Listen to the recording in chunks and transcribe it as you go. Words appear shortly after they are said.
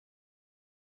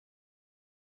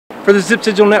For the Zips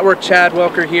Digital Network, Chad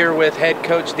Welker here with head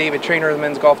coach David Trainor of the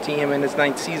men's golf team in his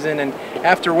 9th season. And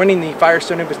after winning the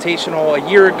Firestone Invitational a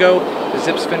year ago, the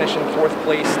Zips finished in 4th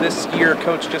place this year.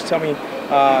 Coach, just tell me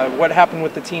what happened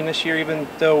with the team this year, even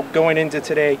though going into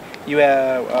today you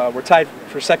were tied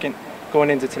for 2nd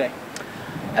going into today.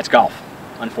 That's golf,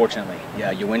 unfortunately. Yeah,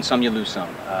 you win some, you lose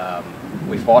some.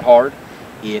 We fought hard.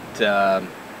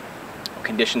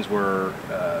 Conditions were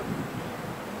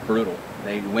brutal.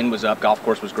 The wind was up, golf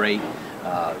course was great,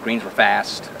 greens were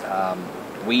fast.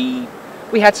 We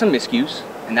had some miscues,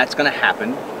 and that's going to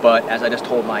happen, but as I just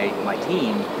told my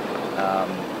team,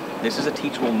 this is a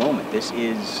teachable moment. This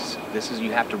is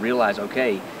you have to realize,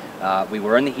 okay, we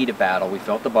were in the heat of battle, we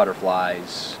felt the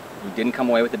butterflies, we didn't come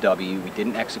away with the W, we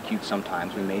didn't execute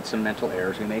sometimes, we made some mental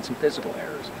errors, we made some physical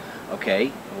errors.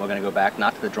 Okay, we're going to go back,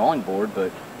 not to the drawing board,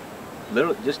 but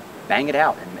literally just bang it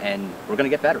out, and we're going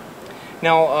to get better.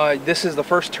 Now, this is the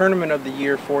first tournament of the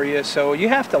year for you, so you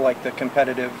have to like the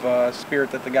competitive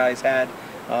spirit that the guys had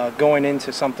going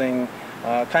into something.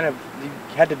 Kind of, you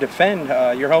had to defend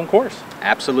your home course.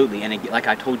 Absolutely, and like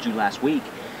I told you last week,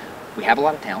 we have a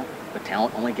lot of talent, but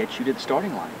talent only gets you to the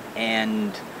starting line.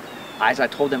 And as I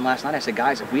told them last night, I said,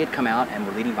 guys, if we had come out and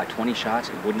were leading by 20 shots,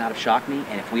 it would not have shocked me.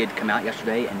 And if we had come out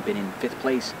yesterday and been in 5th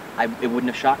place, it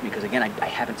wouldn't have shocked me, because again, I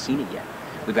haven't seen it yet.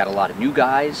 We've got a lot of new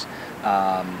guys.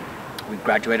 We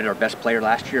graduated our best player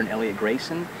last year in Elliot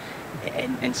Grayson,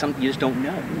 and some you just don't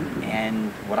know.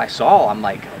 And what I saw, I'm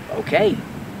like, okay,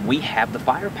 we have the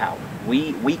firepower.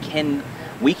 We can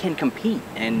compete.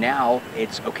 And now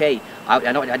it's okay. I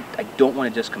don't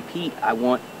want to just compete.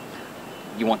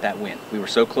 You want that win. We were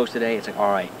so close today. It's like,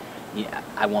 all right, yeah,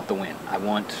 I want the win.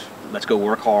 Let's go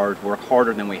work hard, work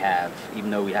harder than we have, even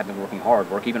though we have been working hard,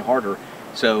 work even harder,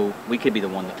 so we could be the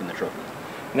one lifting the trophy.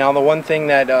 Now, the one thing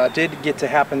that did get to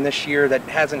happen this year that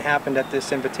hasn't happened at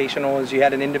this Invitational is you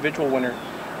had an individual winner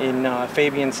in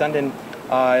Fabian Sundin.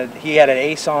 He had an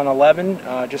ace on 11.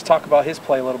 Just talk about his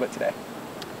play a little bit today.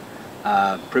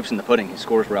 Proof's in the pudding. His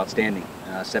scores were outstanding.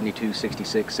 72,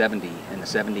 66, 70, and the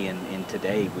 70 in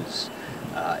today was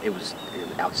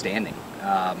outstanding.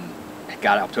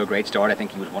 Got off to a great start. I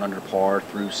think he was 1 under par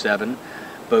through 7,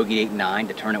 bogeyed 8 and 9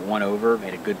 to turn it 1 over,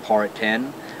 made a good par at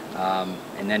 10.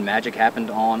 And then magic happened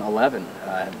on 11.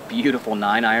 Beautiful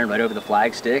 9-iron right over the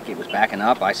flag stick. It was backing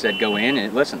up. I said go in, and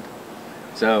it listened.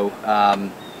 So,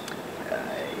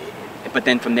 but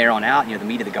then from there on out, you know, the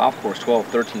meat of the golf course, 12,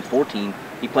 13, 14,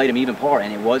 he played him even par,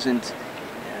 and it wasn't.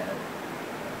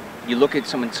 You look at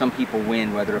some people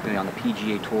win, whether it be on the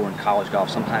PGA Tour and college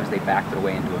golf. Sometimes they back their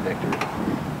way into a victory.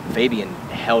 Fabian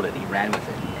held it. He ran with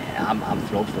it. And I'm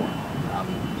thrilled for him.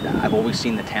 I've always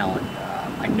seen the talent.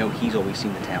 I know he's always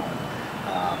seen the talent,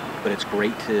 but it's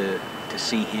great to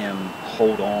see him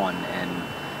hold on, and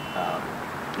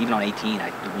even on 18,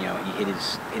 he hit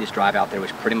his drive out there,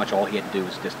 which pretty much all he had to do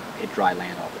was just hit dry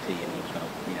land off the tee, and he was going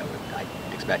to, I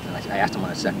expected. And I asked him on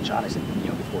his 2nd shot. I said,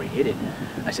 before he hit it,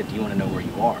 I said, do you want to know where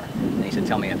you are? And he said,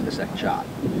 tell me after the 2nd shot.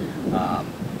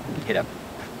 Hit a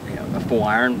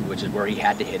 4-iron, which is where he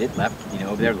had to hit it. Left,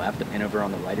 over there left. The pin over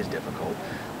on the right is difficult.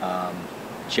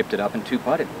 Chipped it up and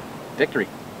 2-putted. Victory,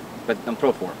 but I'm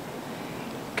pro for him.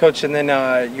 Coach, and then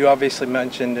you obviously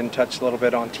mentioned and touched a little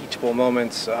bit on teachable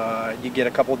moments. You get a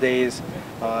couple days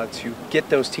to get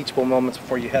those teachable moments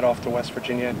before you head off to West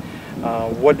Virginia.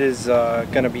 What is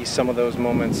going to be some of those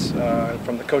moments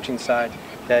from the coaching side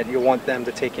that you want them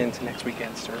to take into next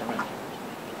weekend's tournament?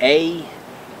 A,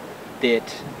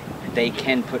 that they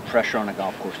can put pressure on a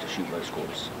golf course to shoot low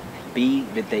scores. B,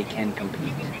 that they can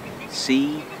compete.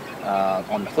 C,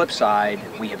 on the flip side,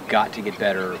 we have got to get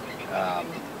better, I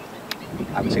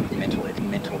would say, with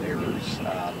mental errors,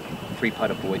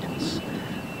 3-putt avoidance,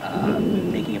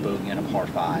 making a bogey on a par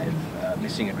 5,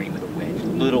 missing a green with a wedge,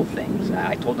 little things.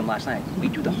 I told them last night, we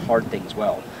do the hard things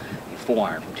well.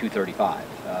 4-iron from 235,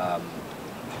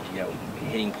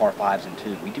 hitting par 5s and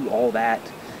 2. We do all that,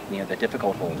 the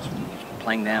difficult holes,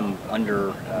 playing them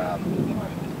under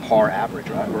par average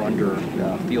or under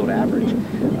field average.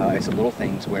 It's the little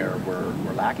things where we're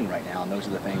lacking right now, and those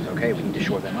are the things, okay, we need to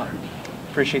shore them up.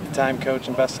 Appreciate the time, Coach,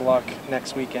 and best of luck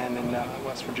next weekend in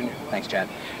West Virginia. Thanks, Chad.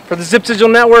 For the Zips Digital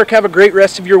Network, have a great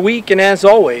rest of your week, and as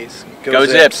always, go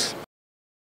Zips.